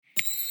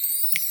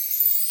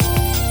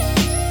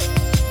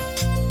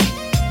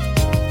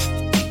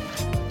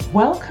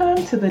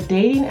Welcome to the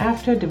Dating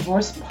After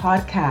Divorce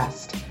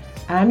podcast.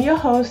 I'm your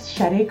host,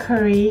 Shade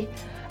Curry,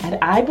 and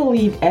I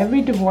believe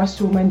every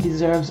divorced woman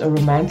deserves a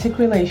romantic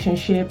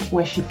relationship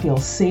where she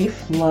feels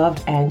safe,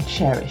 loved, and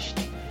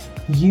cherished.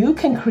 You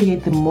can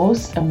create the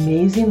most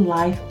amazing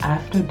life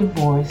after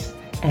divorce,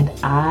 and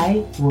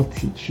I will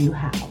teach you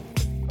how.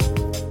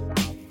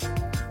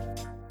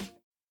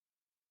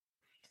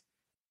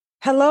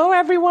 Hello,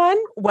 everyone.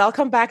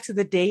 Welcome back to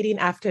the Dating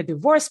After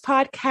Divorce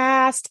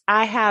podcast.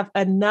 I have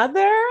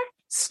another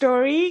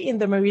story in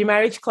the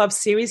Remarriage Club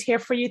series here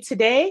for you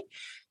today.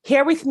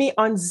 Here with me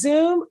on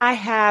Zoom, I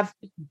have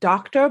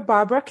Dr.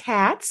 Barbara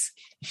Katz.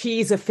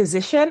 She's a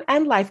physician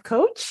and life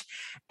coach,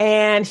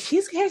 and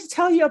she's here to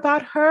tell you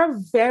about her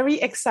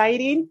very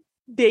exciting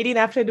Dating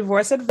After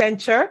Divorce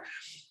adventure.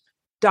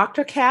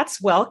 Dr.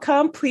 Katz,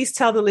 welcome. Please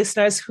tell the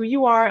listeners who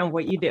you are and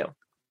what you do.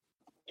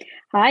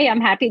 Hi,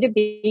 I'm happy to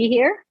be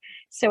here.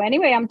 So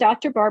anyway, I'm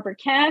Dr. Barbara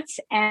Katz,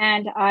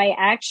 and I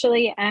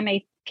actually am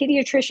a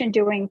pediatrician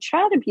doing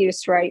child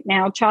abuse right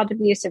now, child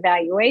abuse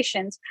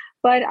evaluations,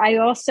 but I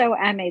also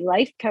am a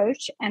life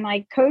coach, and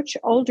I coach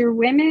older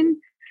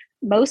women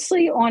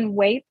mostly on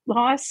weight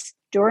loss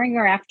during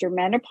or after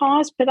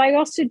menopause, but I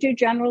also do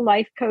general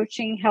life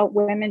coaching, help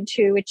women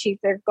to achieve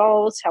their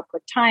goals, help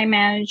with time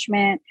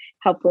management,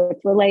 help with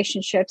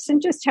relationships,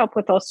 and just help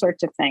with all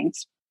sorts of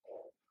things.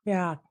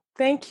 Yeah,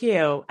 thank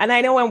you. And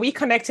I know when we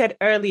connected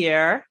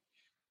earlier,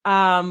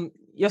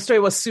 your story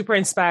was super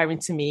inspiring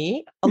to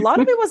me. A lot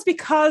of it was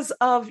because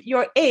of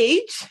your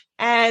age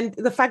and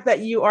the fact that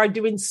you are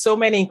doing so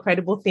many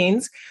incredible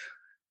things.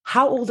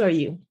 How old are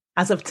you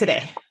as of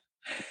today?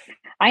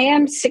 I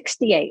am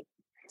 68.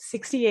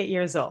 68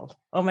 years old.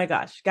 Oh my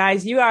gosh.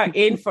 Guys, you are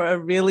in for a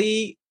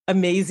really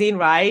amazing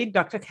ride.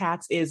 Dr.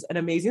 Katz is an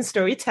amazing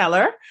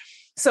storyteller.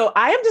 So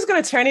I am just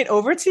going to turn it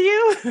over to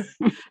you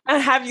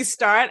and have you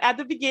start at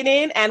the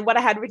beginning. And what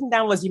I had written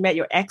down was you met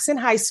your ex in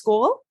high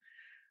school.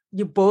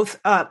 You both,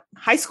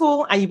 high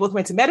school, and you both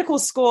went to medical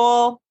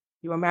school.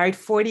 You were married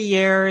 40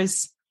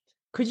 years.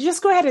 Could you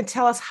just go ahead and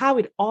tell us how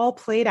it all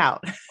played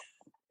out?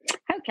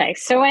 Okay.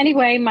 So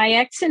anyway, my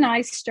ex and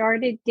I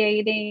started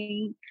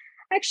dating.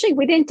 Actually,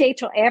 we didn't date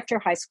till after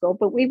high school,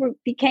 but we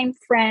became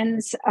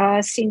friends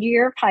senior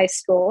year of high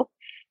school.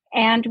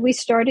 And we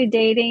started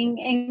dating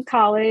in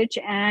college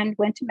and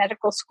went to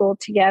medical school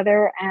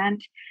together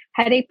and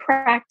had a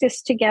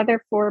practice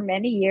together for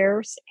many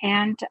years.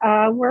 And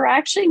we're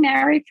actually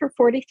married for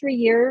 43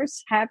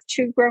 years, have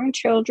 2 grown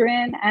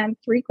children and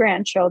 3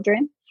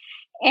 grandchildren.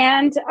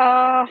 And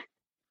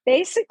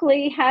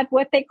basically had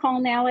what they call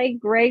now a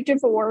gray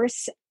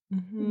divorce.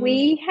 Mm-hmm.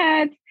 We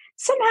had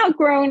somehow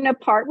grown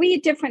apart. We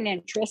had different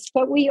interests,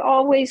 but we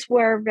always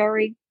were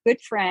very good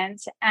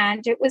friends.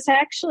 And it was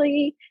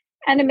actually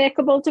an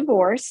amicable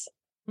divorce.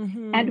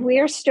 Mm-hmm. And we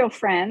are still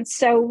friends.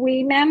 So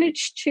we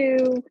managed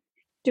to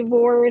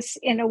divorce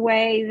in a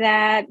way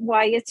that,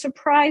 why it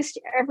surprised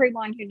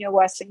everyone who knew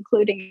us,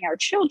 including our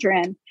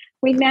children,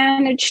 we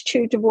managed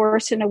to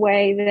divorce in a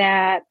way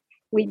that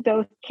we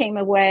both came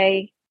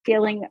away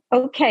feeling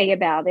okay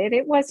about it.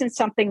 It wasn't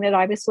something that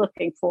I was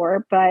looking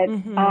for, but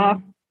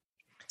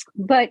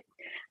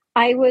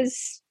I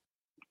was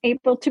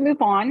able to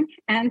move on.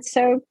 And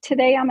so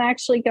today I'm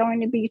actually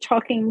going to be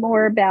talking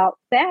more about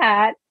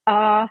that.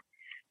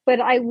 But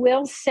I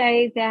will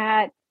say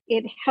that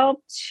it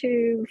helped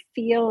to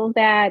feel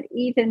that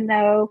even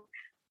though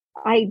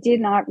I did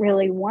not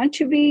really want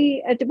to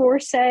be a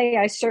divorcee,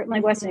 I certainly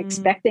wasn't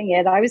expecting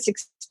it. I was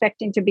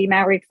expecting to be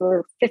married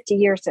for 50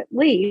 years at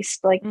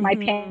least. Like my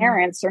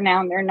parents are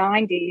now in their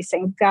 90s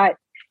and got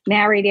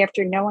married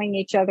after knowing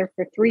each other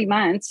for 3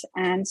 months.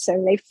 And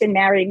so they've been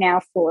married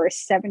now for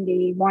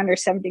 71 or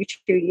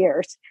 72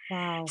 years.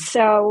 Wow.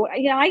 So,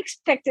 I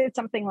expected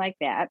something like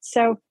that.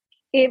 So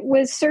it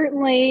was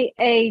certainly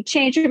a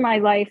change in my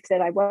life that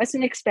I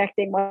wasn't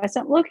expecting,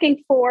 wasn't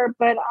looking for,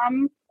 but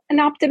I'm an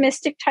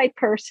optimistic type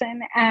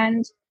person.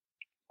 And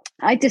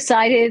I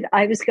decided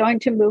I was going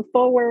to move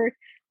forward.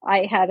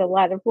 I had a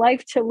lot of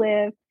life to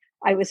live.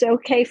 I was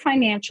okay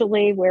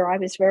financially, where I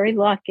was very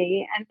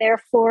lucky. And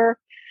therefore,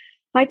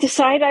 I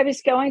decided I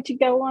was going to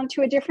go on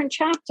to a different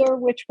chapter,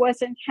 which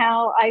wasn't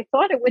how I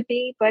thought it would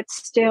be, but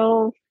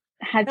still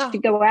had to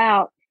go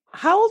out.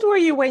 How old were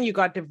you when you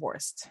got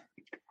divorced?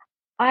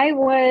 I'm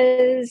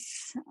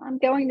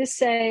going to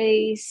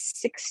say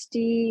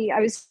 60.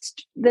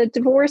 The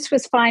divorce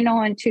was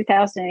final in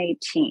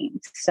 2018.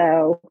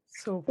 So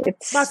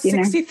it's about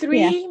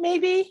 63,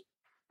 maybe?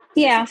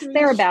 Yeah,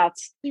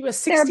 thereabouts. You were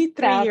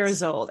 63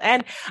 years old.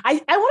 And I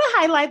want to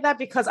highlight that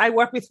because I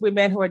work with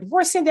women who are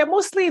divorcing. They're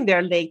mostly in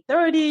their late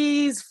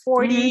 30s,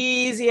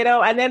 40s,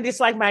 and then it's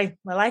like my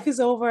life is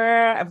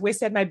over. I've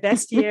wasted my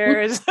best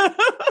years.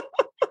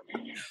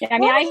 Yeah,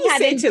 I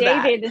hadn't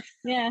dated.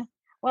 Yeah.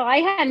 Well, I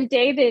hadn't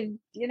dated,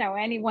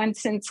 anyone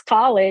since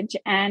college.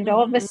 And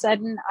all of a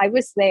sudden I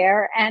was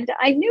there and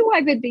I knew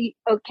I would be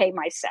okay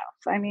myself.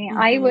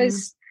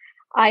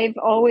 I've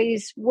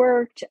always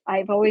worked.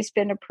 I've always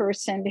been a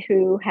person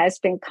who has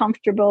been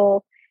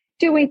comfortable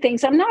doing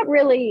things. I'm not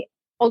really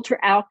ultra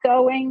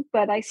outgoing,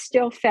 but I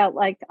still felt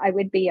like I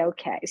would be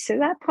okay. So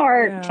that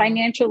part,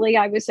 financially,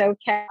 I was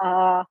okay.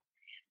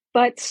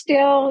 But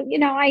still,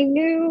 I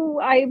knew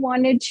I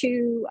wanted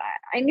to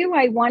and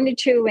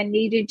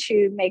needed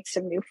to make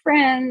some new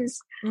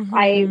friends. Mm-hmm.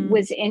 I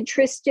was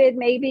interested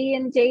maybe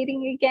in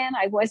dating again.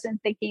 I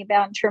wasn't thinking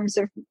about in terms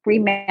of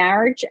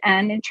remarriage.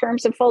 And in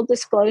terms of full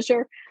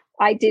disclosure,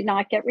 I did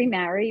not get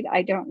remarried.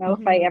 I don't know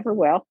if I ever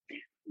will,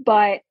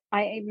 but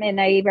I'm in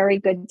a very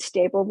good,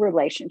 stable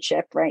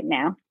relationship right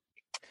now.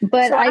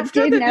 But so I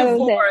did know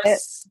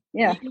divorce,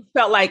 that, you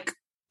felt like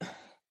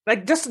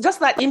just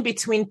that in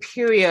between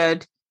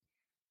period.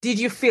 Did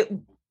you feel,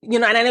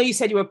 and I know you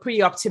said you were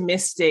pretty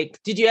optimistic.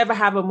 Did you ever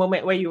have a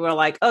moment where you were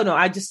like, oh no,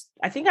 I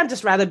think I'd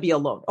just rather be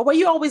alone? Or were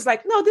you always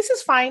like, no, this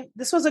is fine.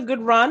 This was a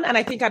good run. And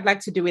I think I'd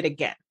like to do it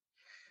again.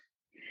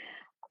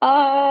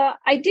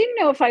 I didn't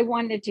know if I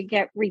wanted to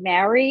get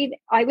remarried.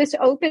 I was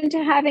open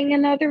to having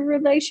another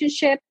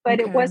relationship,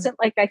 but it wasn't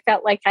like I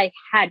felt like I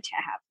had to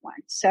have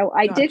one. So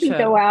I didn't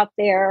go out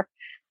there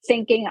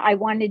thinking I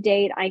want to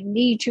date. I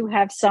need to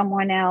have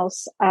someone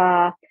else.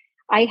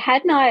 I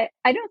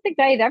don't think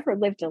I had ever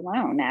lived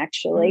alone,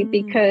 actually,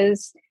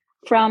 because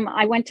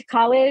I went to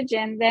college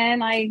and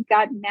then I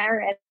got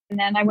married and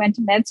then I went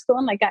to med school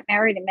and I got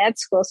married in med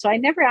school. So I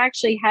never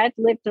actually had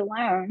lived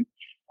alone.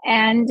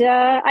 And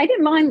I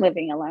didn't mind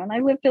living alone. I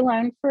lived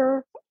alone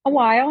for a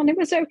while and it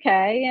was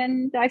okay.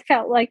 And I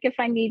felt like if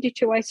I needed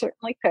to, I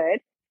certainly could.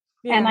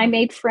 Yeah. And I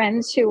made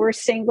friends who were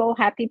single,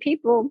 happy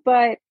people,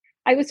 but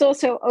I was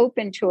also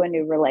open to a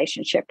new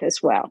relationship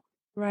as well.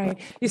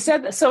 Right. You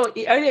said, so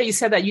earlier you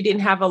said that you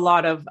didn't have a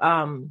lot of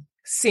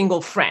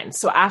single friends.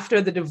 So after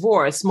the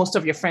divorce, most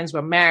of your friends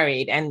were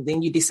married and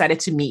then you decided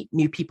to meet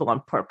new people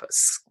on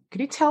purpose.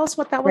 Could you tell us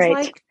what that was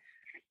like?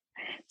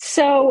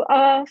 So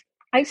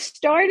I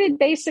started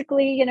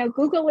basically,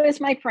 Google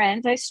is my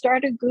friend. I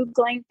started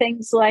Googling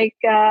things like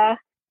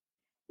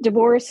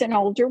divorce and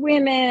older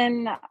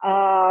women.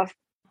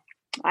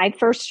 I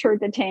first heard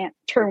the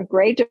term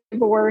gray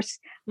divorce.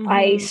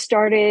 I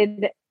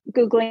started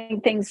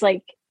Googling things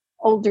like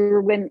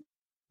older women,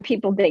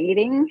 people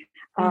dating,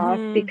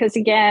 because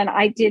again,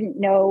 I didn't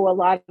know a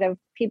lot of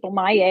people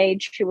my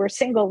age who were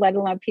single, let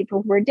alone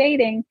people who were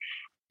dating.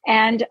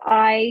 And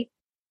I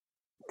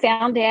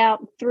found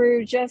out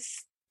through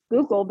just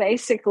Google,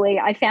 basically,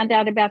 I found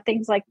out about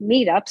things like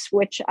meetups,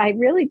 which I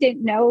really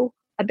didn't know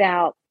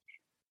about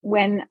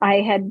when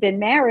I had been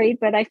married,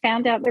 but I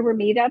found out there were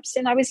meetups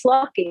and I was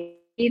lucky.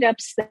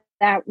 Meetups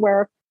that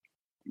were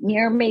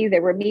near me.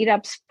 There were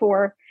meetups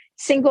for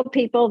single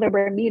people. There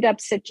were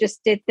meetups that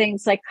just did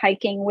things like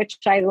hiking, which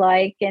I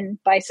like, and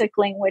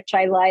bicycling, which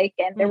I like.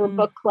 And there were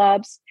book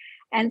clubs.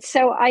 And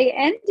so I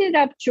ended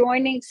up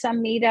joining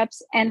some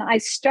meetups and I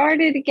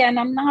started, again,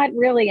 I'm not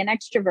really an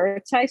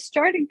extrovert. So I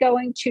started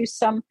going to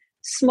some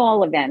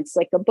small events,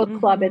 like a book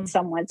club at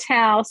someone's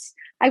house.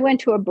 I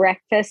went to a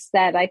breakfast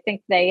that I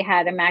think they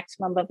had a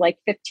maximum of like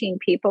 15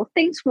 people,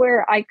 things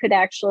where I could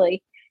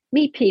actually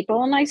meet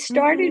people. And I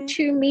started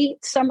to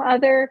meet some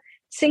other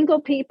single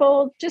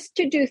people just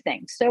to do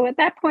things. So at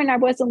that point, I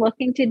wasn't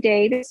looking to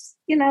date. It's,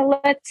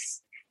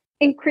 let's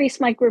increase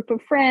my group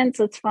of friends.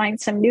 Let's find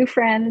some new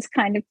friends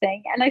kind of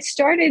thing. And I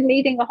started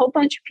meeting a whole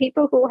bunch of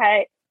people who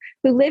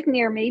lived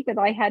near me, but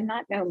I had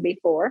not known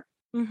before.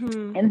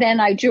 And then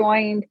I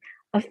joined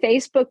a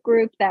Facebook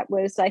group that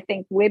was, I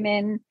think,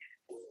 women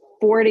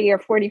 40 or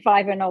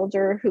 45 and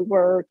older who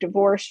were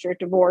divorced or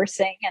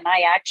divorcing. And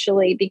I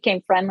actually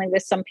became friendly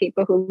with some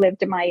people who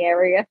lived in my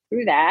area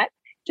through that,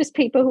 just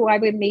people who I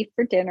would meet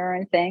for dinner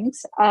and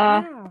things.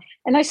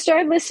 And I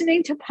started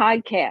listening to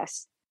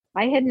podcasts.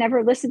 I had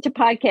never listened to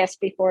podcasts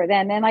before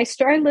then. And I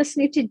started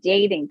listening to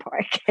dating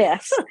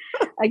podcasts.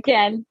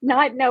 Again,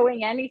 not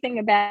knowing anything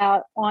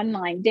about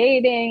online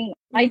dating.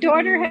 My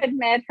daughter had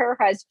met her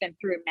husband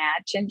through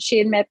Match, and she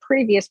had met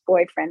previous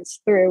boyfriends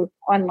through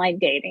online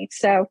dating.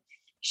 So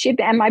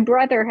and my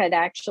brother had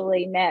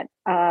actually met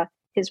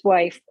his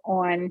wife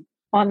on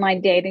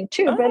online dating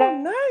too, but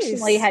I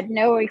actually had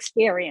no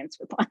experience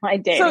with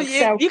online dating. So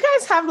you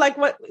guys have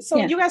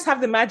you guys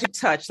have the magic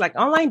touch, like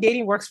online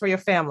dating works for your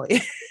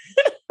family.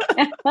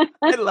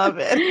 I love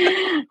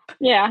it.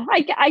 Yeah,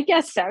 I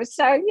guess so.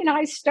 So,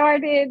 I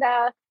started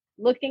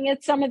looking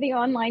at some of the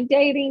online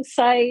dating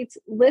sites,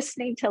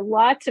 listening to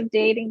lots of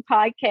dating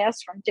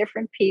podcasts from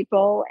different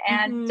people.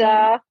 And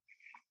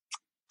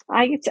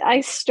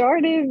I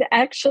started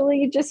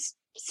actually just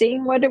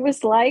seeing what it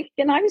was like.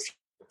 And I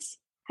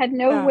didn't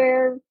know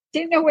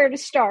where to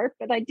start,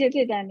 but I did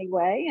it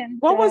anyway. And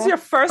what was your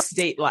first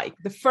date like?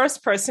 The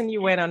first person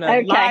you went on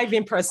a live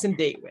in-person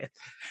date with?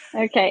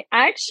 Okay.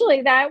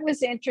 Actually, that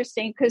was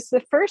interesting because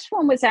the first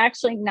one was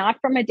actually not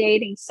from a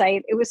dating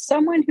site. It was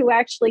someone who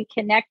actually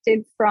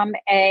connected from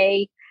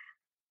there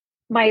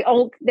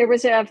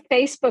was a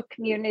Facebook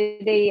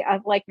community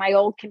of like my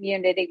old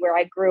community where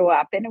I grew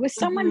up. And it was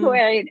someone who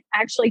I had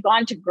actually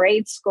gone to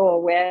grade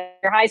school with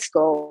or high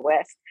school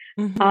with.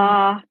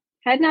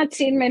 Had not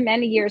seen him in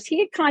many years. He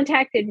had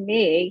contacted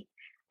me,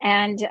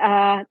 and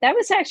that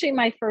was actually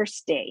my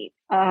first date.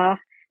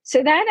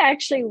 So that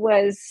actually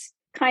was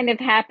kind of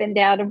happened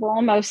out of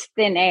almost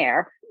thin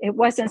air. It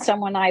wasn't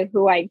someone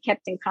who I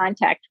kept in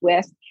contact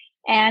with.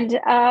 And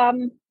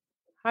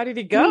how did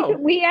it go?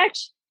 We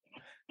actually,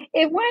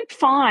 it went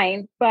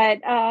fine, but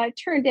it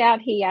turned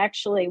out he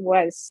actually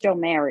was still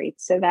married.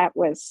 So that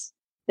was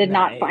the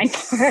not fine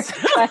part.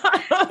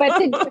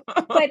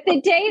 but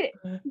the date,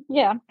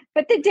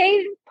 but the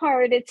date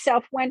part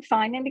itself went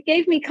fine, and it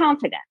gave me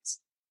confidence.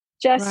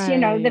 Just,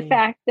 the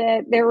fact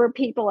that there were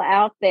people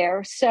out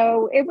there.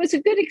 So it was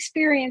a good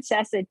experience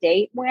as a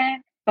date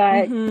went.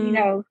 But,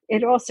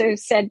 it also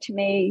said to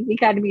me, you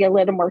got to be a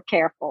little more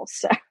careful.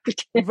 So,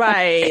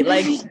 right.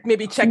 Like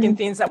maybe checking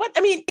things out. What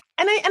I mean,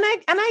 and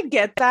I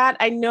get that.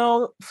 I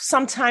know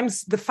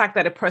sometimes the fact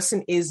that a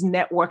person is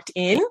networked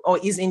in or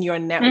is in your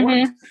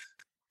network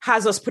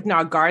has us putting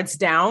our guards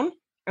down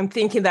and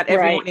thinking that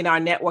everyone in our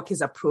network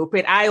is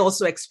appropriate. I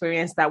also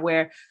experienced that,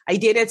 where I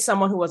dated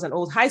someone who was an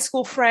old high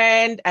school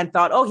friend and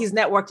thought, oh, he's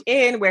networked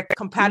in, we're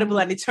compatible.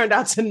 And it turned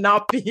out to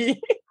not be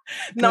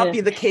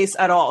the case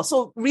at all.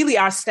 So really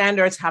our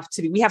standards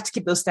we have to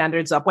keep those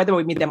standards up, whether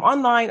we meet them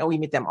online or we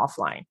meet them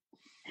offline.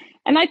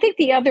 And I think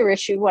the other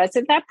issue was,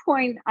 at that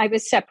point I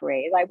was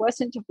separated. I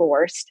wasn't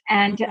divorced.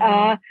 And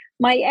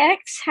my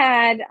ex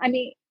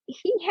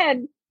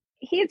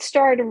he had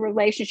started a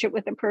relationship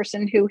with a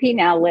person who he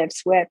now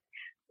lives with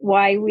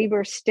while we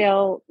were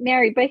still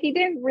married, but he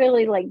didn't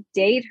really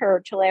date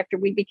her till after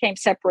we became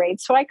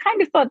separated. So I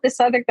kind of thought this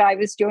other guy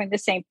was doing the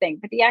same thing,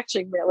 but he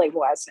actually really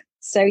wasn't.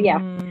 So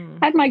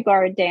had my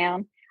guard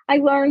down. I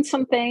learned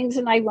some things,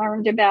 and I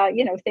learned about,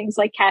 things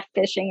like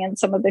catfishing and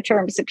some of the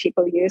terms that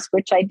people use,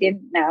 which I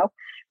didn't know.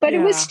 But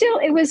it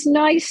was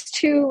nice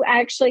to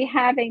actually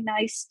have a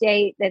nice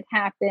date that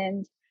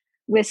happened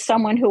with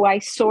someone who I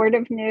sort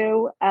of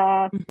knew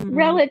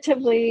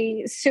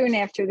relatively soon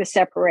after the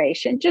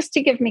separation, just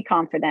to give me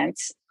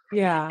confidence.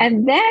 Yeah.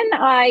 And then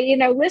I,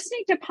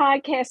 listening to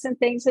podcasts and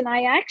things, and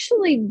I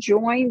actually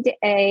joined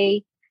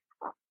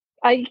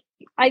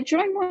I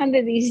joined one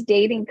of these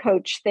dating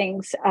coach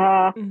things,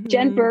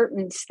 Jen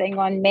Burton's thing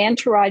on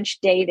Mantourage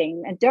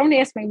Dating. And don't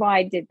ask me why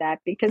I did that,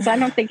 because I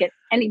don't think at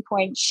any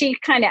point she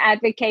kind of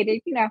advocated,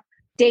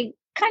 date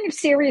kind of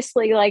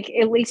seriously,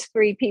 at least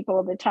 3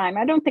 people at a time.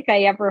 I don't think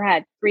I ever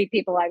had 3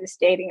 people I was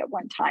dating at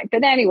one time.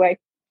 But anyway,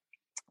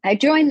 I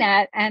joined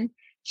that, and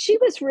she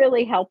was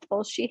really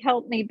helpful. She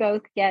helped me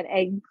both get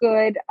a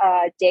good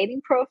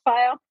dating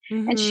profile.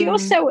 And she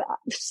also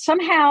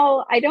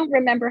somehow, I don't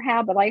remember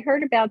how, but I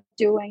heard about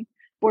doing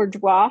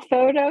boudoir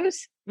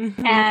photos.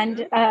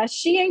 And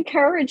she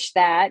encouraged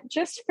that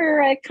just for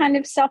a kind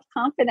of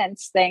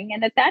self-confidence thing.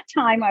 And at that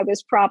time, I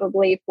was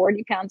probably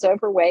 40 pounds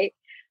overweight.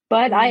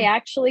 But I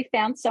actually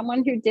found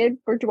someone who did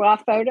boudoir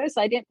photos.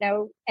 I didn't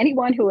know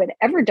anyone who had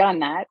ever done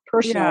that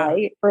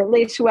personally, or at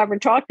least whoever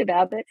talked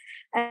about it.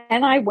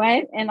 And I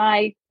went and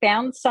I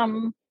found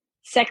some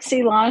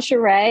sexy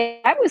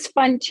lingerie. That was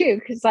fun too,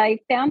 because I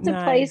found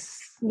a place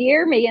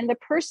near me, and the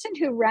person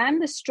who ran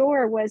the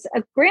store was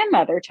a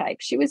grandmother type.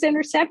 She was in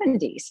her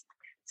 70s.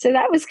 So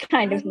that was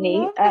kind of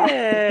neat.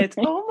 It.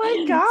 Oh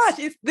my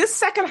gosh. This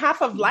second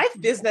half of life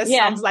business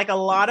sounds like a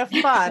lot of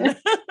fun.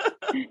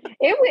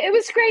 It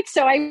was great.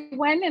 So I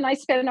went and I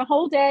spent a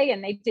whole day,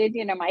 and they did,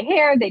 my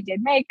hair, they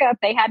did makeup.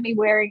 They had me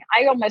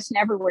I almost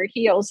never wear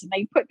heels, and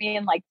they put me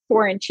in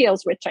 4-inch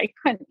heels, which I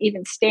couldn't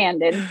even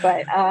stand in.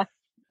 But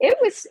it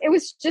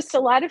was just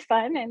a lot of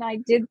fun. And I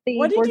did the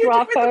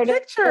boudoir photos. The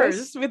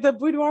pictures with the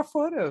boudoir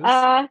photos?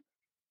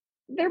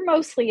 They're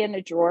mostly in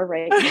a drawer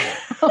right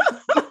now.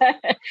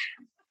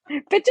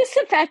 But just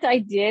the fact I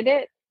did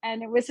it,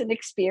 and it was an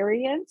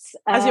experience.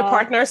 Has your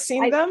partner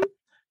seen them?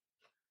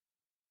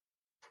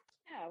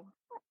 No.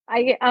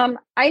 I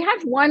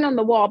have one on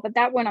the wall, but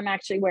that one I'm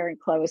actually wearing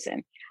clothes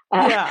in.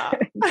 All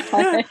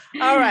right.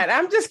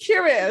 I'm just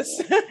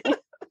curious.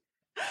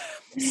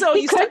 So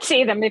you could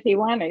see them if you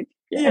wanted.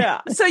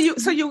 Yeah. So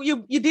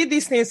you did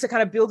these things to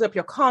kind of build up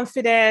your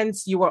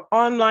confidence. You were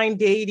online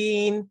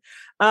dating.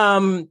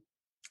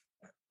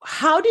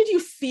 How did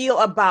you feel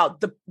about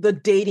the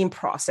dating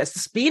process?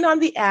 Just being on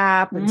the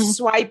app and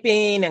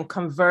swiping and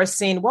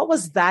conversing. What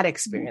was that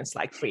experience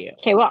like for you?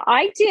 Okay, well,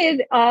 I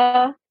did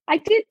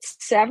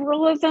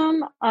several of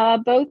them,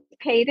 both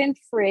paid and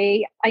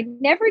free. I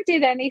never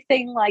did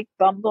anything like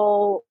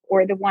Bumble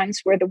or the ones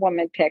where the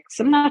woman picks.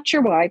 I'm not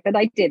sure why, but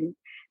I didn't.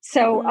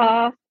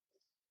 So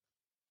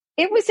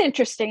it was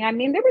interesting. I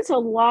mean, there was a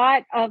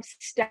lot of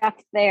stuff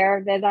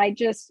there that I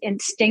just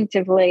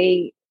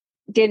instinctively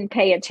didn't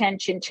pay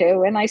attention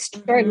to. And I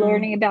started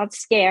learning about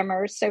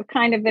scammers. So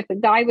kind of if a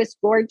guy was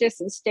gorgeous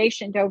and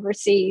stationed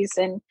overseas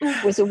and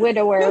was a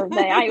widower,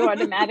 I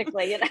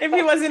automatically, if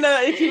he was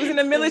in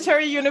a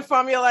military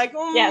uniform, you're like,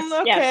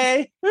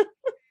 okay.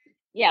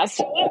 Yes.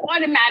 So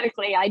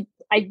automatically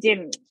I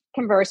didn't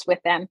converse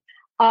with them.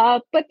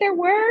 But there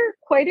were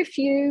quite a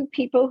few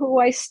people who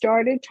I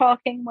started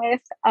talking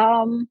with.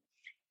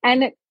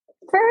 And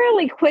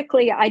fairly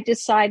quickly, I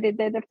decided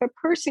that if a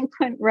person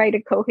couldn't write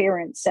a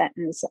coherent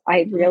sentence,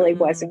 I really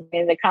wasn't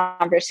in the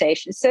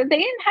conversation. So they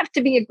didn't have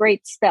to be a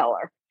great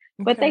speller,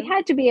 but they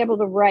had to be able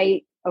to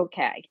write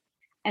okay.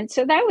 And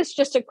so that was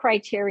just a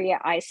criteria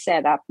I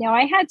set up.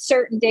 I had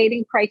certain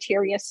dating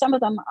criteria. Some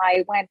of them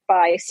I went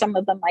by, some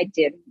of them I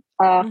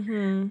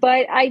didn't.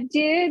 But I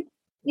did,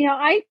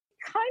 I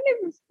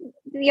kind of,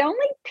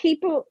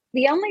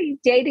 the only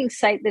dating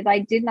site that I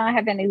did not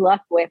have any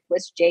luck with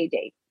was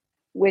JDate,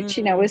 which,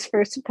 is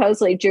for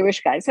supposedly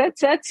Jewish guys.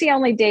 That's the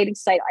only dating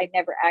site I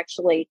never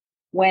actually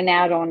went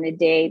out on a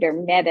date or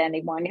met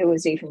anyone who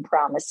was even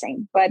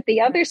promising. But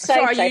the other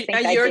sites, I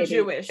think you're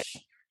Jewish.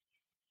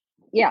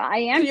 Yeah, I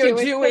am. So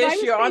you're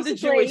Jewish. You're on the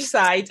Jewish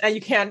side, and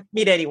you can't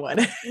meet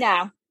anyone.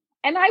 No,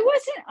 and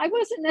I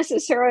wasn't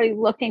necessarily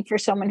looking for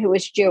someone who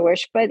was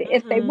Jewish, but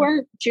if they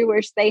weren't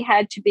Jewish, they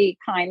had to be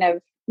kind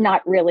of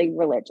not really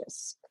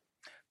religious.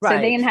 Right.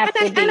 So they didn't have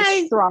to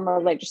be strong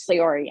religiously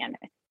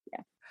oriented.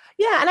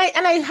 Yeah,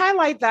 and I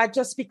highlight that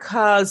just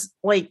because,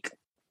 like,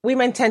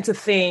 women tend to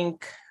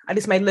think, at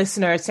least my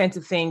listeners tend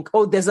to think,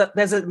 oh, there's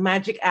a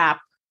magic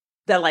app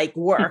that like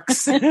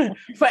works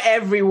for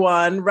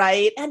everyone,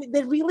 right? And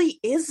there really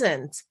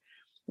isn't.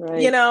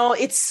 Right.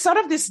 It's sort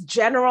of this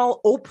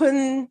general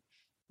open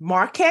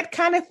market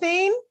kind of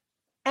thing.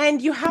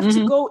 And you have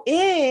to go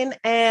in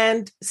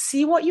and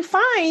see what you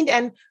find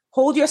and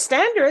hold your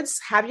standards,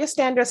 have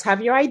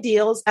your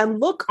ideals, and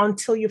look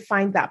until you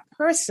find that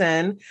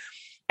person.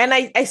 And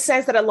I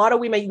sense that a lot of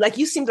women, like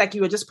you seemed like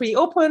you were just pretty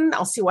open.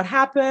 I'll see what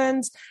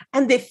happens.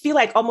 And they feel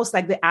like almost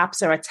like the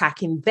apps are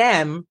attacking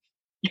them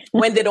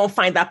when they don't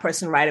find that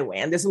person right away.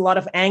 And there's a lot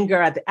of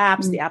anger at the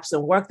apps. The apps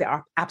don't work.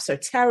 The apps are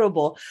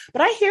terrible.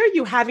 But I hear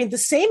you having the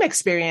same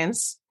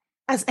experience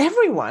as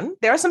everyone.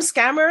 There are some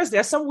scammers.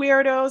 There are some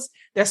weirdos.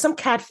 There are some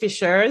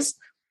catfishers.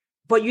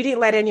 But you didn't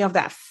let any of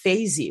that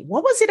faze you.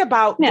 What was it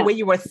about the way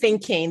you were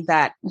thinking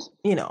that,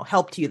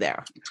 helped you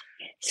there?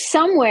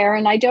 Somewhere,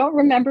 and I don't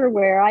remember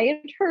where, I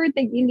had heard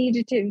that you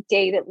needed to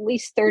date at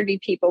least 30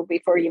 people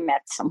before you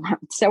met someone.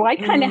 So I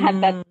kind of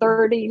had that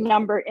 30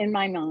 number in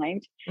my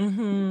mind.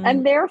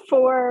 And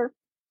therefore,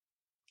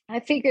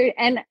 I figured,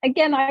 and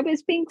again, I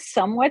was being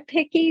somewhat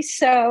picky.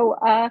 So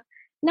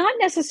not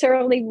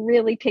necessarily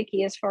really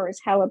picky as far as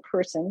how a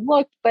person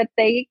looked, but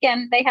they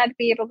had to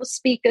be able to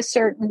speak a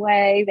certain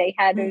way. They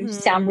had to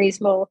sound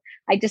reasonable.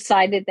 I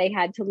decided they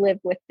had to live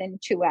within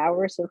 2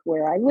 hours of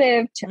where I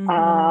lived.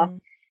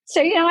 So,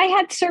 I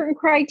had certain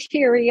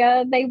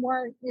criteria. They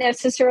weren't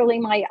necessarily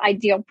my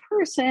ideal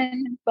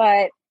person,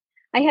 but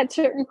I had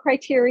certain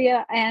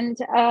criteria. And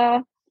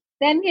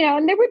then,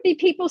 and there would be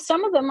people,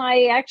 some of them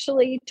I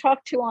actually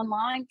talked to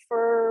online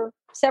for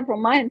several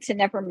months and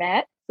never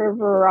met for a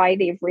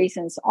variety of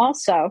reasons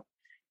also.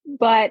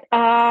 But,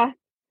 I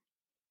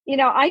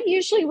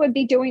usually would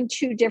be doing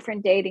 2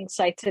 different dating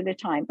sites at a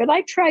time, but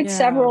I tried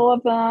several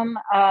of them.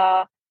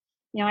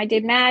 I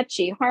did Match,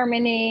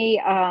 eHarmony,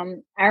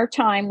 Our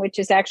Time, which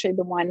is actually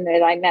the one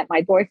that I met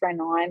my boyfriend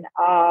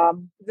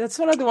on. That's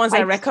one of the ones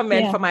I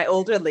recommend for my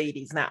older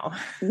ladies now.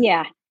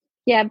 Yeah.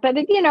 Yeah. But,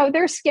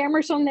 there's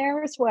scammers on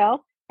there as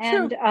well.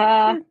 And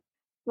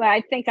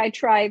I think I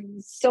tried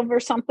Silver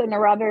something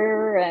or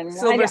other. And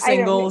Silver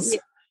Singles.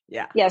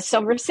 Yeah,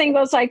 Silver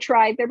Singles I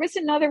tried. There was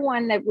another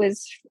one that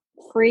was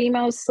free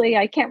mostly.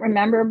 I can't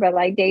remember, but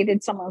I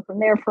dated someone from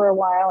there for a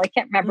while. I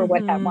can't remember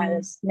what that one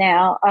is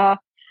now.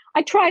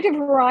 I tried a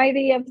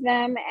variety of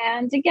them.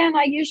 And again,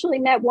 I usually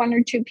met 1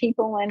 or 2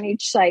 people on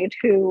each site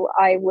who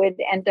I would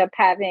end up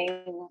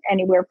having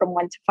anywhere from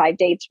 1 to 5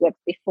 dates with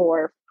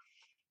before,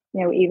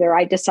 either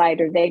I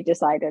decided or they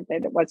decided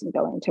that it wasn't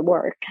going to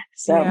work.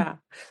 So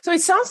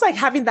it sounds like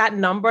having that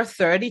number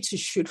 30 to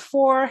shoot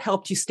for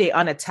helped you stay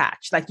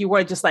unattached. Like you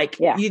were just like,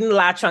 you didn't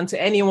latch onto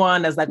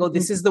anyone as like, oh,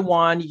 this is the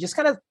one. You just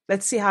kind of,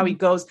 let's see how it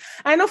goes.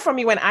 I know for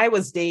me, when I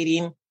was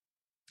dating,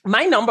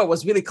 my number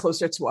was really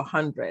closer to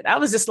 100. I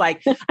was just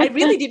like, I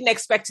really didn't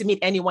expect to meet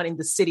anyone in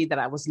the city that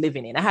I was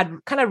living in. I had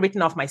kind of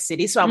written off my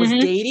city. So I was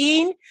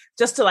dating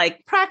just to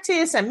like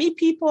practice and meet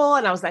people.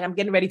 And I was like, I'm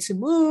getting ready to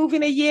move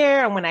in a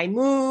year. And when I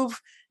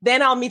move,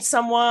 then I'll meet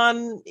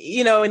someone,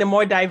 in a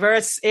more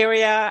diverse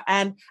area.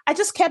 And I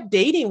just kept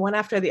dating one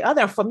after the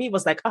other. And for me, it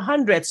was like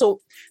 100.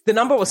 So the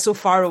number was so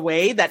far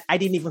away that I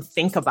didn't even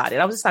think about it.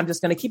 I'm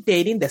just going to keep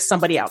dating. There's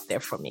somebody out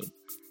there for me.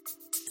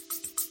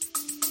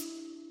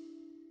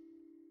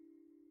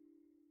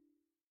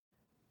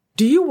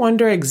 Do you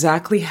wonder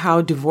exactly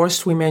how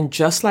divorced women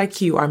just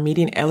like you are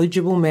meeting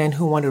eligible men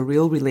who want a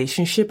real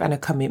relationship and a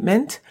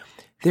commitment?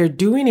 They're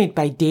doing it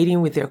by dating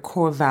with their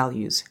core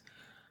values.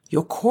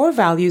 Your core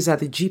values are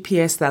the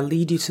GPS that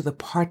lead you to the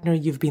partner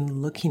you've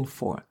been looking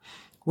for.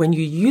 When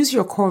you use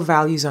your core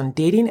values on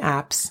dating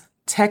apps,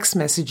 text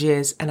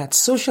messages, and at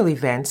social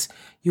events,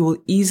 you will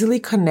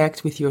easily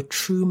connect with your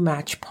true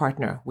match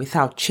partner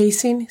without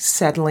chasing,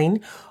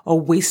 settling,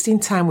 or wasting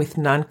time with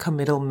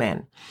non-committal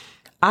men.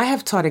 I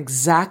have taught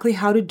exactly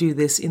how to do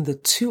this in the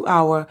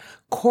 2-hour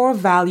Core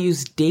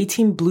Values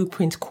Dating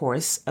Blueprint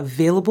course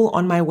available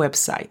on my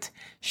website,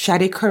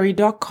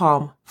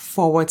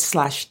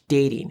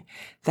 sadecurry.com/dating.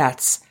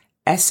 That's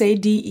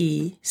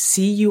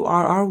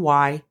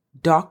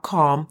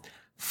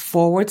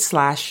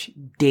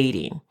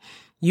SADECURRY.com/dating.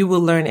 You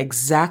will learn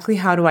exactly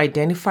how to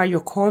identify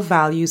your core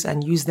values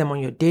and use them on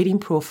your dating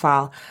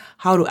profile,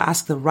 how to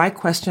ask the right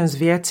questions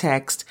via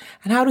text,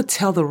 and how to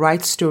tell the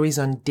right stories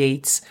on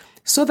dates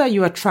so that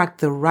you attract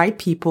the right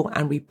people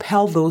and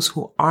repel those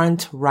who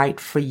aren't right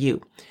for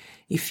you.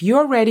 If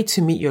you're ready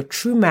to meet your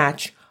true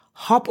match,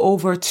 hop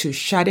over to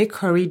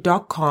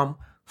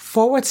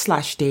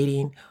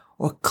shadecurry.com/dating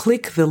or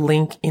click the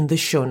link in the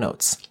show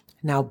notes.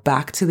 Now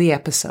back to the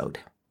episode.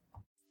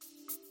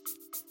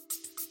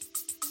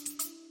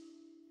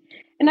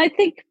 And I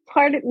think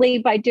partly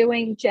by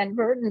doing Jen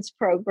Burton's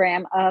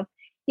program of,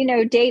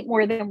 date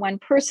more than one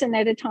person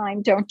at a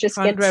time. Don't just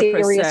get 100%.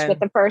 serious with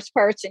the first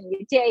person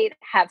you date,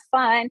 have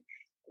fun.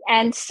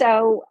 And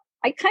so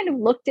I kind of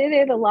looked at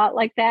it a lot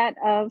like that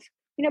of,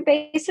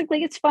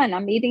 basically it's fun.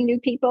 I'm meeting new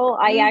people.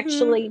 I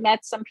actually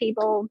met some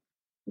people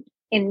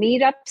in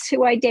meetups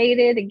who I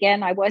dated.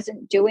 Again, I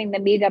wasn't doing the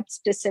meetup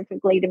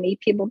specifically to meet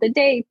people to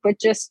date, but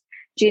just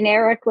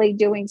generically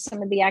doing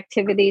some of the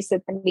activities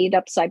that the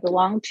meetups I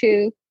belong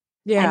to.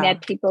 Yeah. I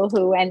met people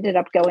who ended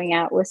up going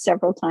out with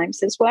several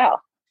times as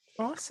well.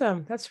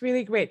 Awesome. That's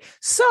really great.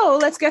 So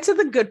let's get to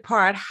the good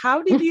part.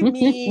 How did you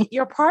meet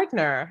your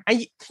partner?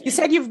 And you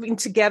said you've been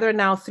together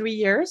now 3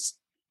 years?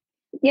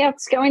 Yeah,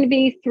 it's going to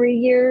be 3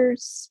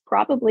 years,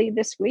 probably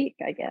this week,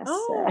 I guess.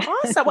 Oh,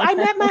 awesome. Well, I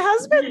met my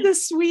husband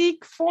this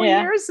week 4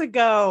 years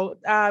ago.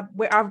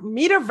 Our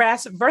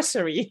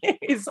meet-versary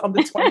is on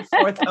the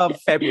 24th of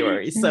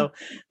February. So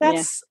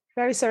that's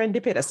very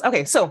serendipitous.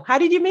 Okay, so how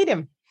did you meet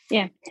him?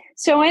 Yeah.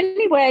 So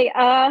anyway,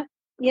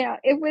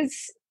 it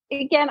was,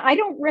 again, I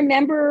don't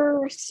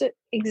remember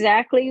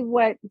exactly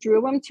what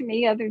drew him to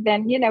me other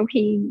than,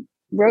 he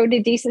wrote a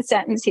decent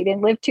sentence. He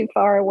didn't live too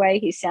far away.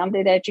 He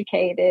sounded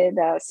educated,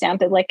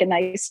 sounded like a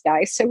nice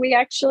guy. So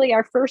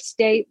our first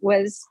date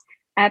was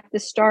at the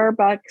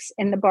Starbucks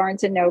in the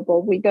Barnes and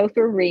Noble. We both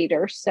were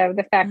readers. So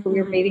the fact that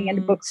we were meeting in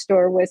a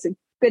bookstore was a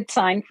good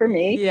sign for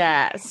me.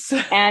 Yes.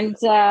 And,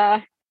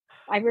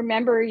 I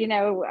remember,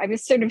 I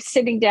was sort of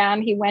sitting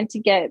down. He went to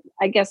get,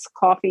 I guess,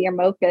 coffee or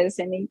mochas,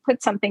 and he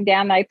put something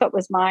down that I thought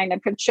was mine. I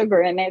put sugar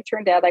in it. It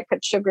turned out I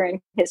put sugar in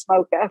his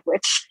mocha,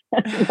 which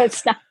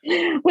was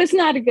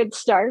not a good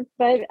start.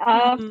 But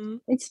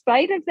in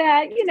spite of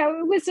that,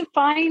 it was a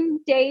fine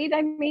date.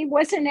 I mean, it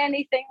wasn't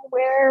anything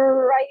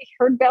where I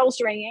heard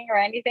bells ringing or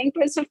anything. It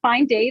was a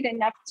fine date,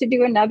 enough to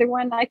do another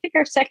one. I think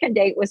our second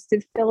date was to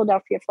the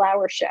Philadelphia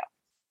Flower Show,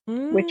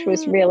 which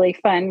was really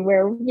fun,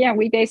 where,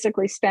 we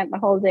basically spent the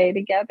whole day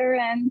together.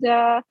 And,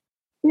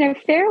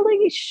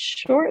 fairly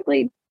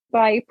shortly,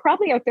 by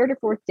probably our third or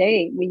fourth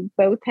date, we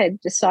both had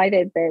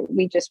decided that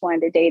we just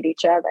wanted to date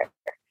each other.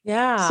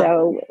 Yeah.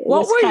 So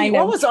what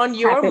was on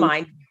your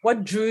mind?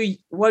 What drew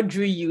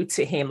you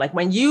to him? Like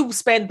when you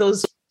spent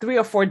those 3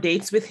 or 4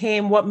 dates with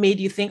him, what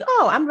made you think,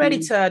 oh, I'm ready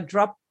to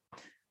drop?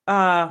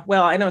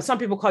 Well, I know some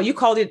people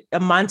called it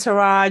a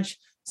entourage.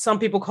 Some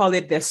people call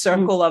it the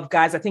circle of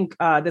guys. I think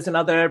there's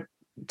another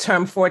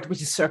term for it,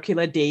 which is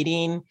circular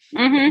dating.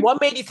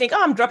 What made you think,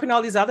 oh, I'm dropping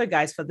all these other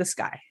guys for this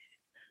guy?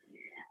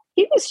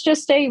 He was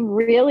just a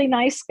really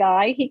nice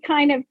guy. He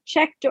kind of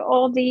checked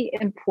all the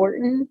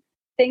important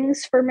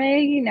things for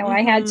me.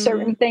 I had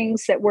certain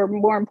things that were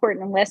more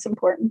important and less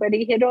important, but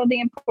he hit all the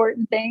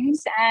important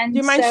things. And do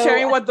you mind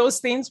sharing what those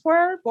things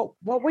were?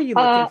 What were you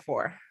looking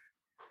for?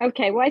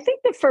 Okay. Well, I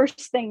think the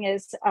first thing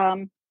is,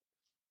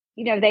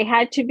 they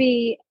had to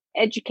be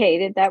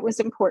educated. That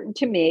was important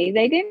to me.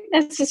 They didn't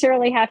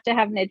necessarily have to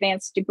have an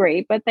advanced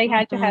degree, but they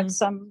had to have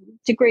some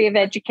degree of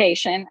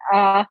education.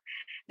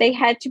 They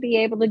had to be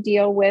able to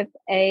deal with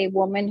a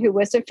woman who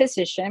was a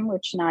physician,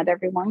 which not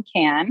everyone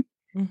can.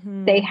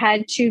 They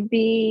had to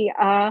be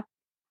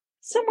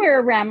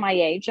somewhere around my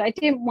age. I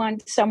didn't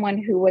want someone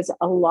who was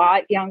a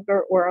lot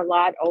younger or a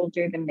lot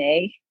older than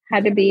me.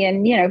 Had to be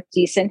in,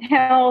 decent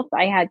health.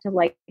 I had to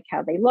like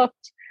how they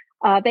looked.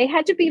 They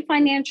had to be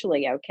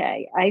financially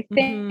okay. I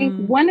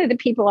think one of the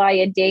people I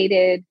had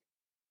dated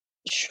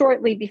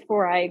shortly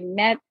before I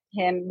met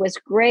him was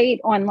great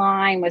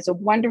online, was a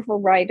wonderful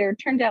writer.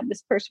 Turned out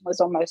this person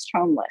was almost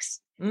homeless.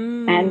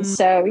 And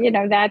so,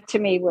 that to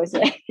me was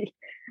a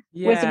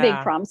big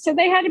problem. So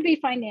they had to be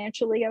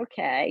financially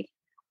okay.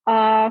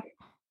 And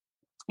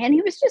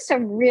he was just a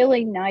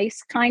really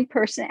nice, kind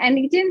person. And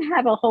he didn't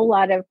have a whole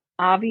lot of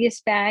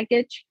obvious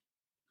baggage.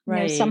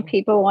 Right. Some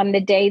people on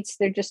the dates,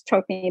 they're just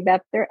talking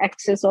about their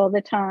exes all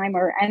the time.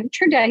 And it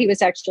turned out he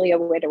was actually a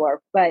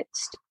widower, but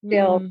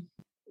still,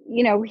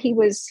 he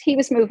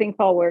was moving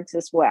forwards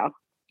as well,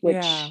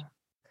 which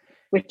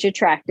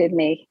attracted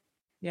me.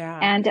 Yeah.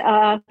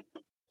 And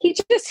he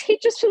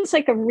just was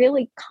like a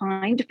really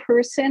kind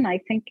person, I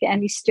think,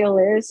 and he still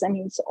is. And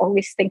he's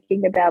always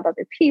thinking about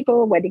other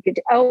people, what he could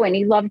do. Oh, and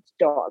he loved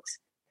dogs.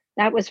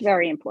 That was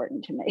very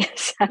important to me.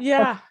 So.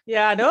 Yeah.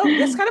 No,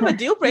 that's kind of a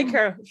deal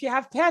breaker if you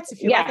have pets,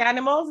 if you like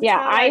animals. Yeah,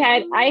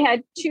 I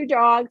had 2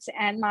 dogs,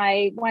 and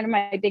one of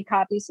my big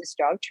hobbies is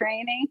dog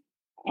training.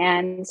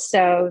 And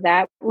so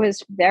that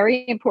was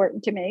very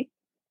important to me.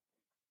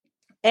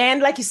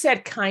 And like you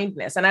said,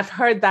 kindness. And I've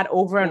heard that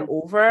over and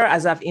over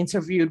as I've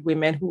interviewed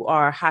women who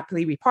are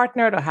happily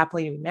repartnered or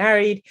happily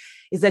remarried,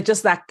 is that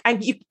just that,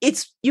 and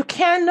you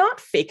cannot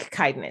fake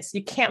kindness.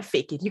 You can't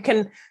fake it. You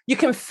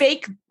can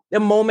fake the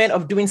moment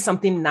of doing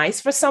something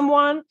nice for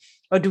someone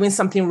or doing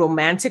something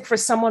romantic for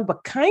someone,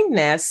 but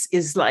kindness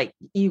is like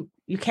you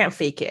can't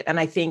fake it. And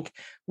I think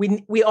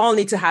we all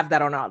need to have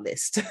that on our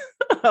list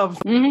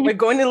of we're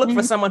going to look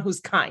for someone who's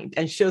kind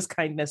and shows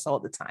kindness all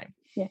the time.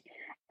 Yeah.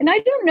 And I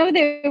don't know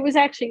that it was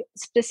actually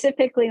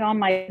specifically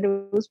on it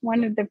was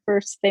one of the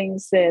first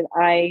things that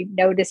I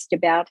noticed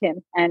about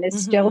him, and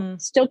it's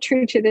still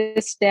true to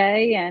this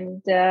day.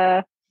 And,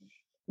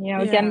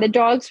 again, the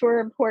dogs were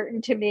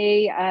important to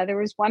me. There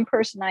was one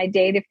person I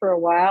dated for a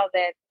while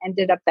that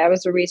ended up, that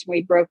was the reason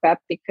we broke up,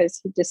 because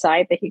he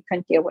decided that he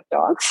couldn't deal with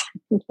dogs.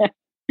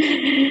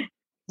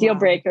 Deal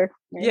breaker.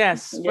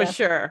 Yes, for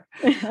sure.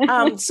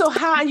 So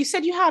how, you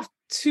said you have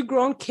 2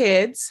 grown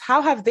kids.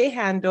 How have they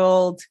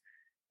handled,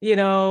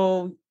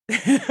 mom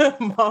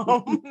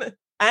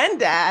and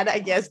dad, I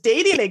guess,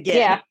 dating again?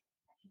 Yeah.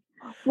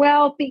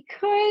 Well,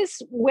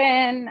 because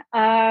when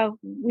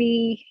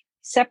we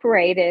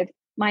separated,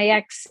 my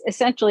ex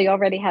essentially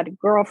already had a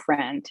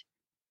girlfriend.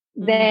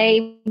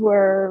 They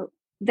were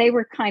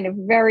kind of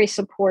very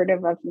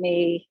supportive of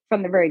me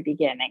from the very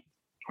beginning.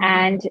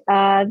 And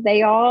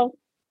they all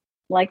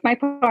like my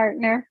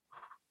partner,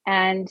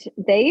 and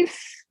they've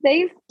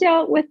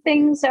dealt with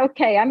things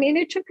okay. I mean,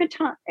 it took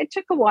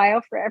a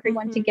while for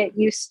everyone to get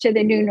used to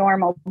the new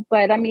normal.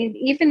 But I mean,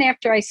 even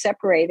after I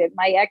separated,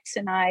 my ex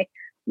and I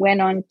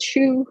went on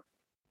 2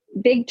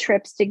 big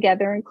trips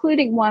together,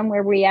 including one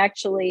where we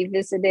actually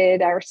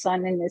visited our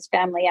son and his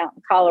family out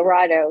in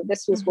Colorado.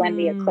 This was when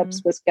the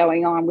eclipse was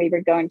going on. We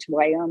were going to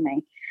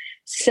Wyoming.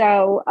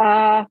 So,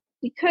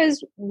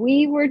 because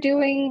we were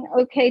doing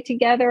okay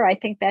together, I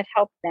think that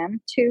helped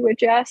them to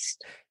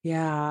adjust.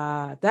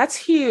 Yeah, that's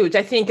huge.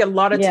 I think a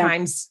lot of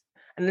times,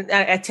 and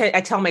I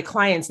tell my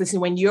clients, listen,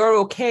 when you're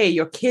okay,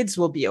 your kids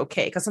will be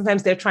okay. Because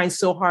sometimes they're trying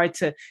so hard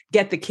to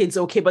get the kids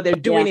okay, but they're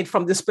doing it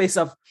from this place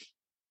of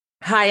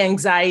high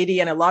anxiety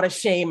and a lot of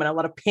shame and a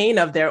lot of pain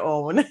of their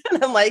own.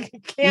 And I'm like,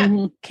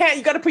 you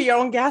got to put your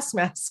own gas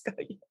mask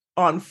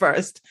on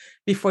first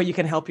before you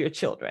can help your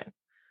children.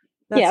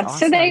 That's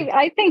awesome. So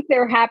I think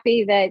they're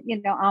happy that,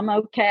 I'm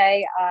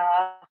okay.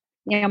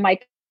 My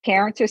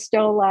parents are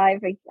still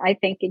alive. I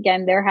think,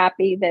 again, they're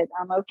happy that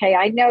I'm okay.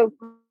 I know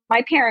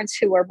my parents,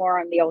 who are more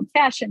on the old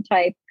fashioned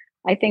type,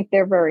 I think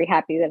they're very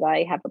happy that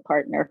I have a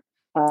partner.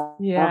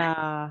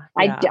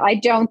 I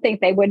don't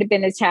think they would have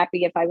been as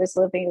happy if I was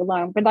living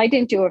alone, but I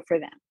didn't do it for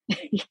them.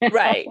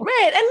 Right.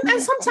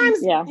 And sometimes,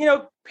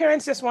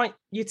 parents just want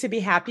you to be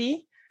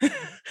happy.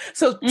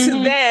 So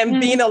to them,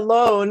 being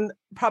alone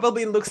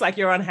probably looks like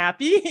you're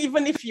unhappy,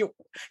 even if because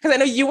I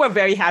know you were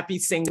very happy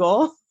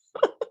single.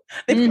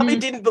 They probably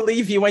didn't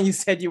believe you when you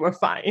said you were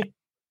fine.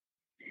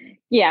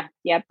 Yeah.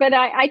 But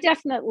I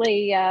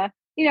definitely, I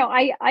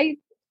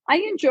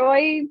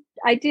enjoy,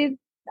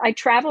 I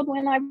traveled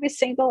when I was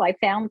single. I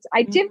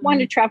didn't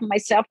want to travel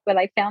myself, but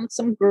I found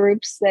some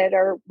groups that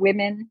are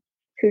women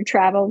who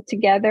travel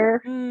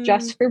together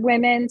just for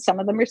women.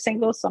 Some of them are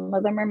single, some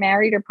of them are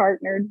married or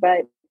partnered,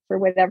 but for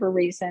whatever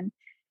reason,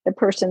 the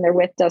person they're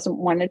with doesn't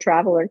want to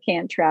travel or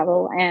can't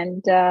travel.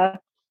 And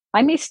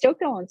I may still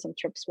go on some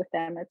trips with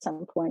them at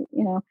some point,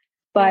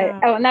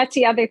 But, and that's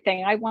the other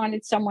thing. I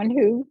wanted someone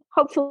who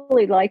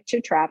hopefully liked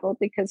to travel,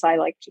 because I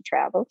like to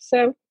travel.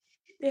 So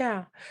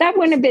that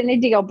wouldn't have been a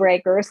deal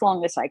breaker as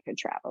long as I could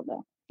travel,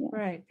 though. Yeah.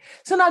 Right.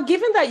 So now,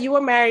 given that you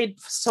were married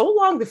so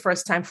long the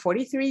first time,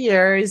 43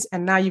 years,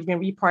 and now you've been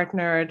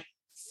repartnered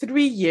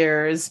 3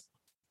 years,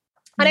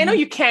 and I know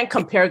you can't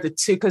compare the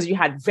two because you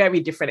had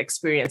very different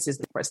experiences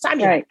the first time.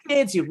 You had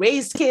kids, you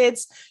raised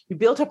kids, you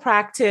built a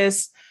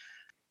practice.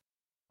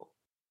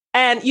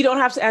 And you don't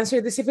have to answer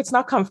this if it's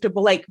not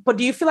comfortable. But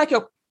do you feel like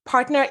your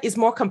partner is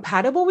more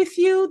compatible with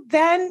you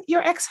than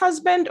your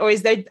ex-husband, or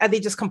are they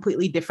just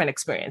completely different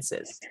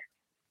experiences?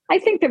 I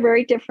think they're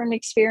very different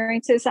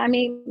experiences. I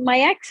mean, my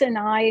ex and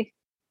I,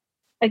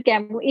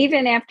 again,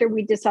 even after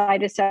we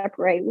decided to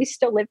separate, we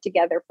still lived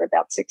together for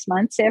about 6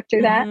 months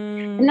after that.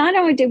 And not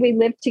only did we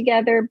live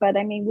together, but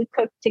I mean, we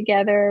cooked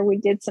together. We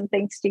did some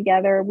things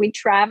together. We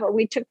traveled.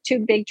 We took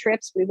 2 big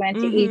trips. We went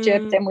to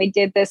Egypt, and we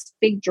did this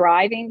big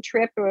driving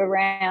trip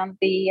around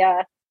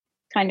the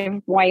kind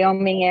of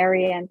Wyoming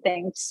area and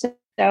things.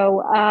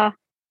 So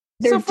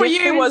for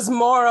you, it was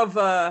more of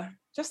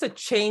just a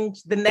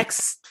change, the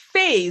next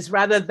phase,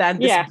 rather than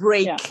this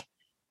break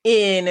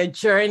in a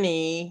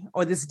journey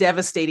or this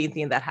devastating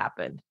thing that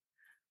happened.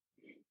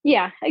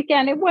 Yeah.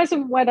 Again, it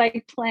wasn't what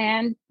I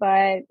planned,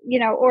 but,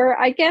 or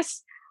I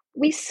guess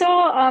we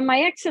saw,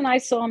 my ex and I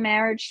saw a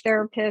marriage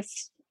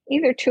therapist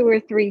either 2 or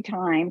 3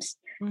 times.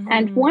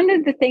 And one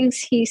of the things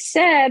he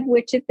said,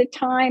 which at the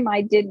time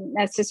I didn't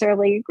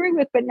necessarily agree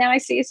with, but now I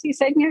see, is he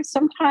said,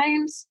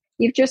 sometimes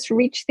you've just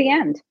reached the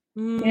end,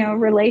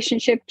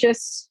 relationship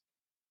just,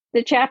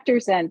 the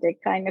chapter's ended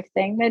kind of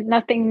thing, that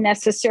nothing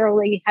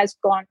necessarily has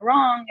gone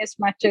wrong as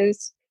much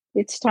as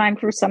it's time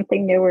for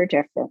something new or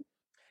different.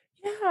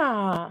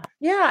 Yeah.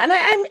 Yeah. And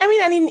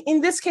I mean,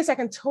 in this case, I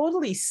can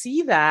totally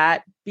see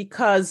that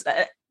because,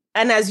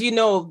 and as you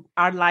know,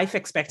 our life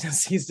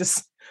expectancy is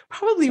just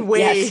probably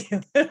way,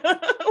 Yes.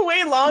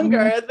 way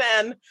longer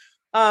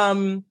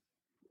than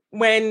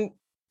when,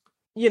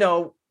 you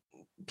know,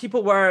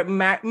 people were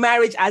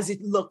marriage as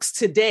it looks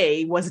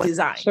today was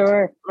designed.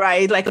 Sure.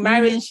 Right? Like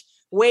marriage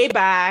way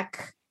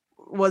back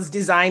was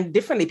designed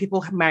differently.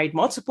 People married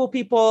multiple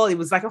people. It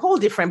was like a whole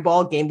different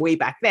ball game way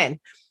back then.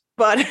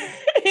 But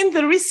in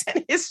the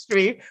recent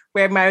history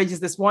where marriage is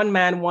this one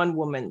man, one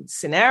woman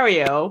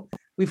scenario,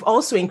 we've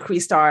also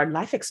increased our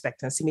life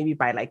expectancy maybe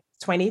by like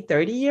 20,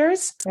 30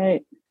 years.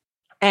 Right.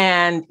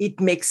 And it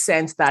makes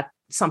sense that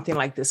something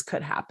like this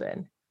could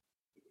happen.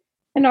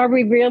 And are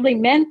we really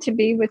meant to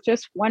be with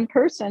just one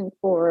person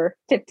for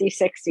 50,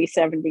 60,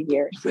 70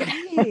 years?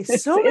 Right.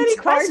 So many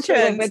questions. Hard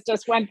to live with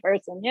just one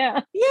person.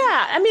 Yeah.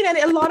 Yeah. I mean, and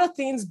a lot of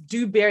things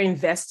do bear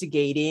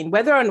investigating,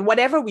 whether on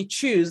whatever we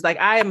choose. Like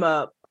I am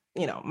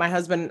my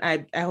husband,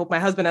 I hope my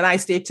husband and I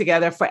stay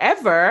together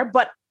forever,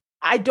 but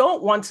I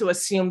don't want to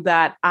assume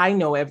that I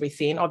know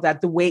everything or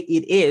that the way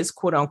it is,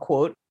 quote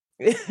unquote,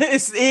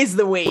 is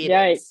the way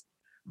it is,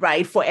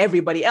 right? For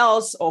everybody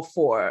else or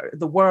for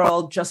the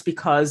world, just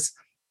because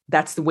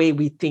that's the way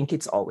we think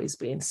it's always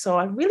been. So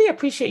I really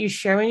appreciate you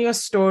sharing your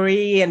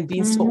story and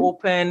being so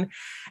open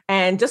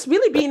and just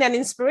really being an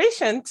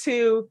inspiration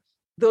to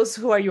those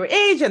who are your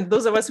age and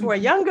those of us who are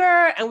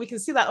younger. And we can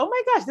see that, oh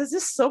my gosh, there's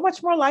just so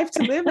much more life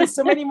to live and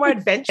so many more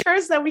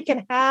adventures that we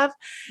can have.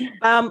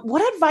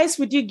 What advice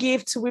would you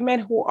give to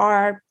women who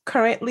are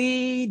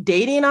currently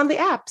dating on the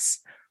apps?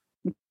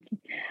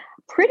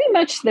 Pretty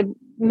much the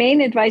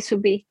main advice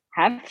would be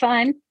have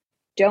fun.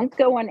 Don't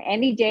go on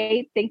any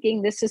date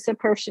thinking this is the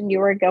person you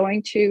are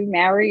going to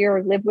marry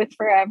or live with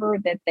forever,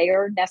 that they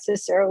are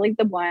necessarily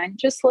the one.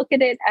 Just look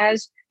at it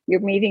as you're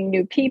meeting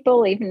new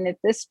people. Even if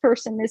this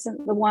person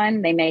isn't the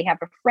one, they may have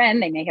a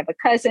friend, they may have a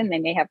cousin, they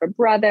may have a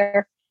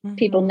brother.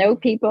 People know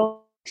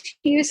people.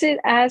 Use it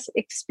as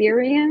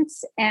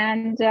experience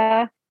and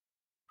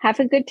have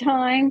a good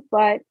time.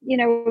 But,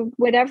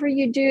 whatever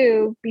you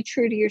do, be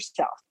true to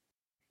yourself.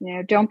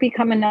 Don't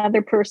become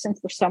another person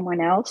for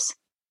someone else.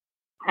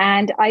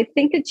 And I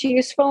think it's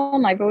useful,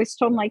 and I've always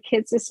told my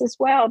kids this as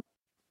well,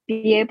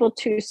 be able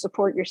to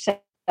support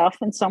yourself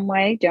in some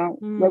way. Don't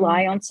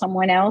rely on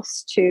someone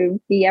else to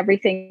be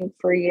everything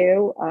for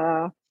you.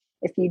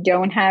 If you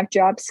don't have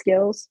job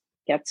skills,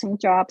 get some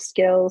job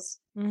skills.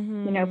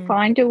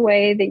 Find a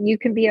way that you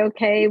can be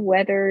okay,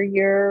 whether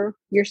you're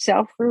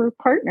yourself or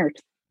partnered.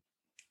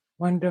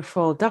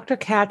 Wonderful. Dr.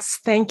 Katz,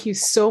 thank you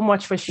so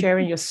much for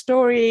sharing your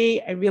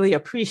story. I really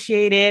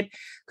appreciate it.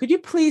 Could you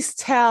please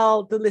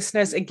tell the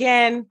listeners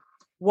again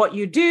what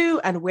you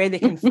do and where they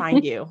can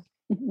find you?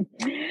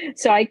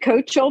 So I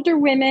coach older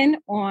women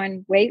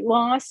on weight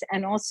loss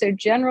and also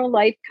general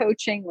life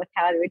coaching with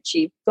how to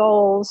achieve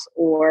goals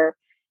or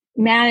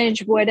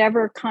manage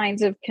whatever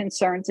kinds of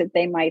concerns that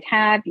they might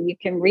have. You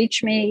can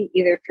reach me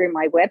either through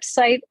my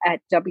website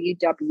at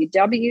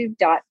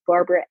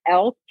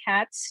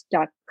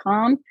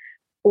www.barbaralkatz.com.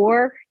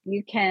 Or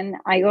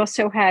I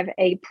also have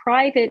a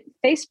private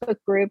Facebook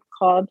group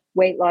called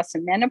Weight Loss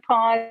and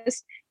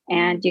Menopause,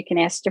 and you can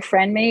ask to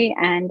friend me,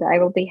 and I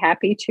will be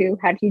happy to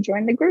have you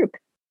join the group.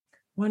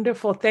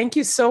 Wonderful. Thank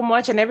you so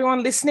much. And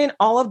everyone listening,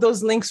 all of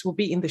those links will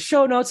be in the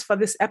show notes for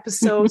this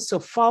episode. So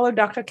follow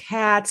Dr.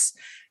 Katz.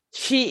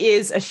 She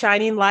is a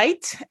shining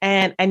light,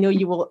 and I know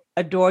you will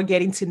adore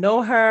getting to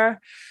know her.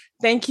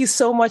 Thank you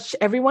so much,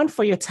 everyone,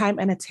 for your time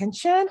and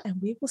attention,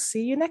 and we will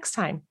see you next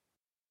time.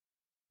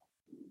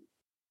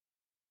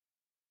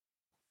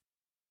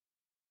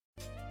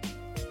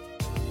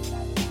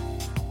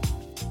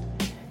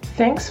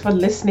 Thanks for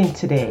listening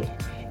today.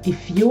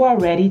 If you are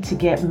ready to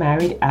get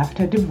married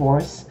after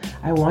divorce,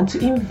 I want to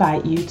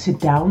invite you to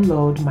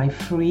download my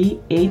free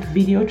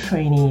 8-video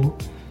training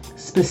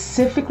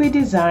specifically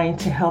designed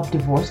to help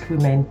divorced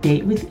women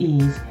date with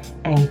ease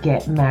and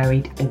get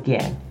married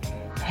again.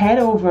 Head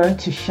over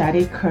to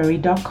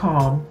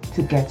sadecurry.com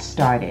to get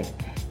started.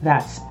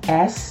 That's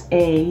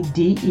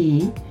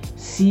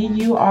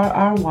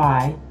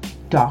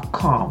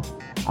SADECURRY.com.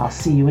 I'll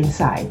see you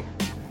inside.